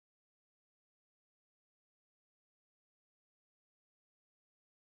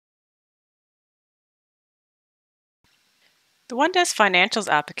The OneDesk Financials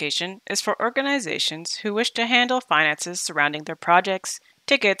application is for organizations who wish to handle finances surrounding their projects,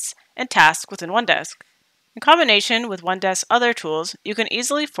 tickets, and tasks within OneDesk. In combination with OneDesk's other tools, you can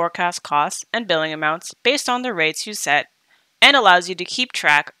easily forecast costs and billing amounts based on the rates you set and allows you to keep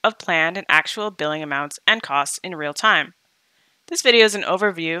track of planned and actual billing amounts and costs in real time. This video is an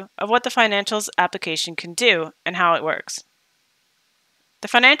overview of what the Financials application can do and how it works. The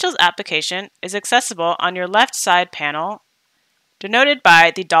Financials application is accessible on your left side panel, denoted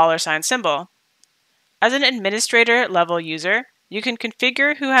by the $ symbol. As an administrator level user, you can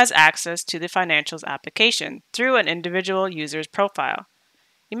configure who has access to the Financials application through an individual user's profile.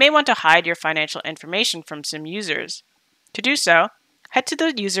 You may want to hide your financial information from some users. To do so, head to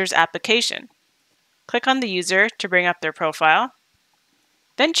the user's application. Click on the user to bring up their profile.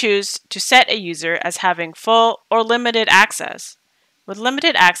 Then choose to set a user as having full or limited access. With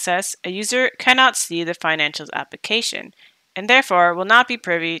limited access, a user cannot see the Financials application and therefore will not be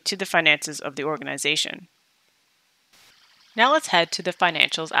privy to the finances of the organization. Now let's head to the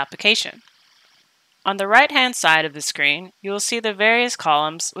Financials application. On the right-hand side of the screen, you will see the various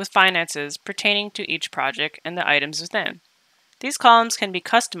columns with finances pertaining to each project and the items within. These columns can be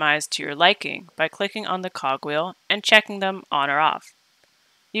customized to your liking by clicking on the cogwheel and checking them on or off.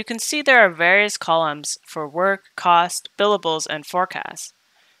 You can see there are various columns for work, cost, billables, and forecasts.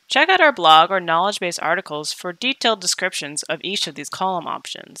 Check out our blog or knowledge base articles for detailed descriptions of each of these column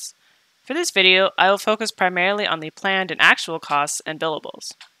options. For this video, I will focus primarily on the planned and actual costs and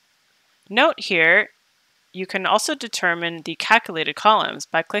billables. Note here, you can also determine the calculated columns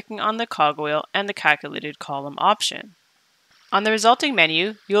by clicking on the cogwheel and the calculated column option. On the resulting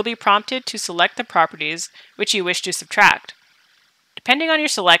menu, you will be prompted to select the properties which you wish to subtract. Depending on your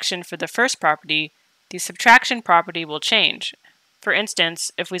selection for the first property, the subtraction property will change. For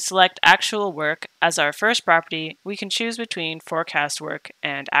instance, if we select actual work as our first property, we can choose between forecast work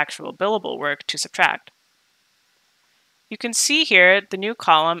and actual billable work to subtract. You can see here the new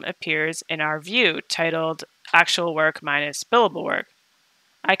column appears in our view titled Actual Work minus Billable Work.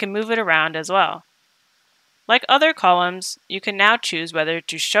 I can move it around as well. Like other columns, you can now choose whether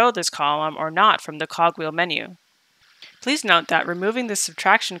to show this column or not from the cogwheel menu. Please note that removing the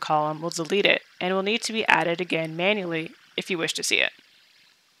subtraction column will delete it and will need to be added again manually if you wish to see it.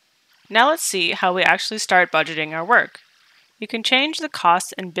 Now let's see how we actually start budgeting our work. You can change the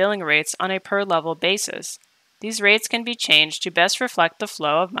costs and billing rates on a per level basis. These rates can be changed to best reflect the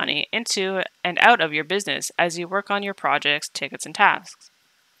flow of money into and out of your business as you work on your projects, tickets, and tasks.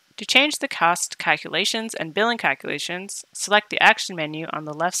 To change the cost calculations and billing calculations, select the action menu on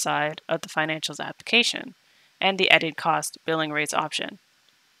the left side of the Financials application and the Edit Cost Billing Rates option.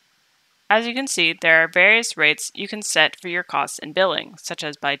 As you can see, there are various rates you can set for your costs and billing, such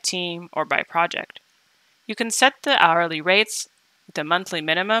as by team or by project. You can set the hourly rates with a monthly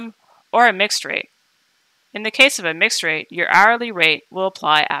minimum or a mixed rate. In the case of a mixed rate, your hourly rate will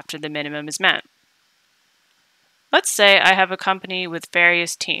apply after the minimum is met. Let's say I have a company with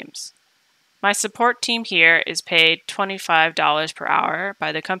various teams. My support team here is paid $25 per hour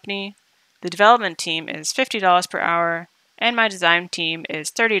by the company, the development team is $50 per hour, and my design team is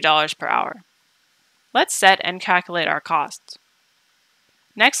 $30 per hour. Let's set and calculate our costs.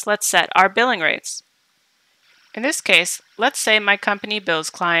 Next, let's set our billing rates. In this case, let's say my company bills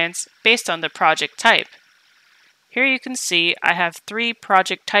clients based on the project type. Here you can see I have 3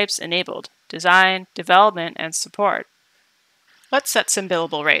 project types enabled: design, development, and support. Let's set some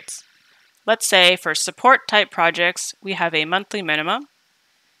billable rates. Let's say for support type projects, we have a monthly minimum,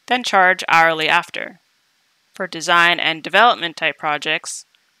 then charge hourly after. For design and development type projects,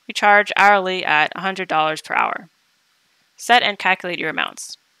 we charge hourly at $100 per hour. Set and calculate your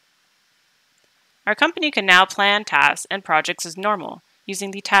amounts. Our company can now plan tasks and projects as normal,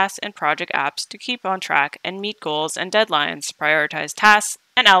 using the task and project apps to keep on track and meet goals and deadlines, prioritize tasks,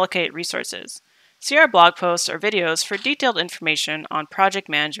 and allocate resources. See our blog posts or videos for detailed information on project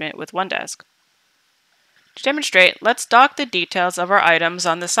management with OneDesk. To demonstrate, let's dock the details of our items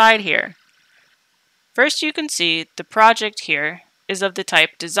on the side here. First, you can see the project here is of the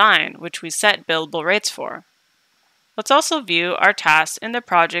type design, which we set billable rates for. Let's also view our task in the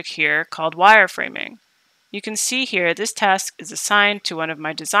project here called wireframing. You can see here this task is assigned to one of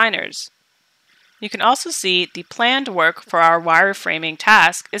my designers. You can also see the planned work for our wireframing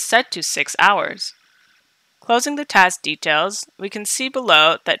task is set to 6 hours. Closing the task details, we can see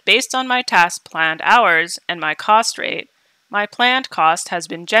below that based on my task planned hours and my cost rate, my planned cost has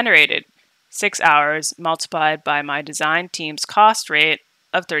been generated, 6 hours multiplied by my design team's cost rate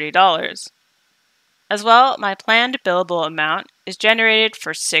of $30. As well, my planned billable amount is generated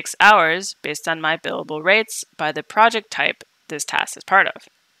for 6 hours based on my billable rates by the project type, this task is part of.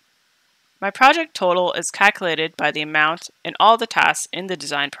 My project total is calculated by the amount in all the tasks in the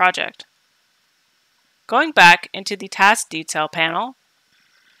design project. Going back into the task detail panel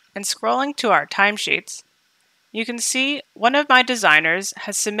and scrolling to our timesheets, you can see one of my designers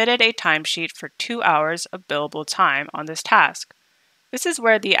has submitted a timesheet for 2 hours of billable time on this task. This is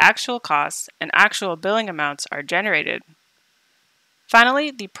where the actual costs and actual billing amounts are generated.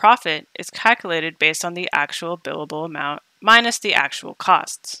 Finally, the profit is calculated based on the actual billable amount minus the actual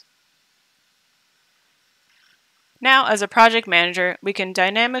costs. Now, as a project manager, we can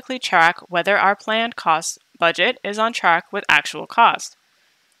dynamically track whether our planned cost budget is on track with actual cost.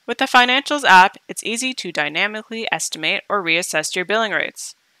 With the Financials app, it's easy to dynamically estimate or reassess your billing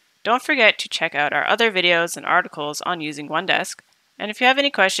rates. Don't forget to check out our other videos and articles on using OneDesk. And if you have any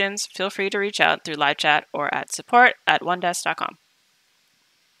questions, feel free to reach out through live chat or at support@onedesk.com.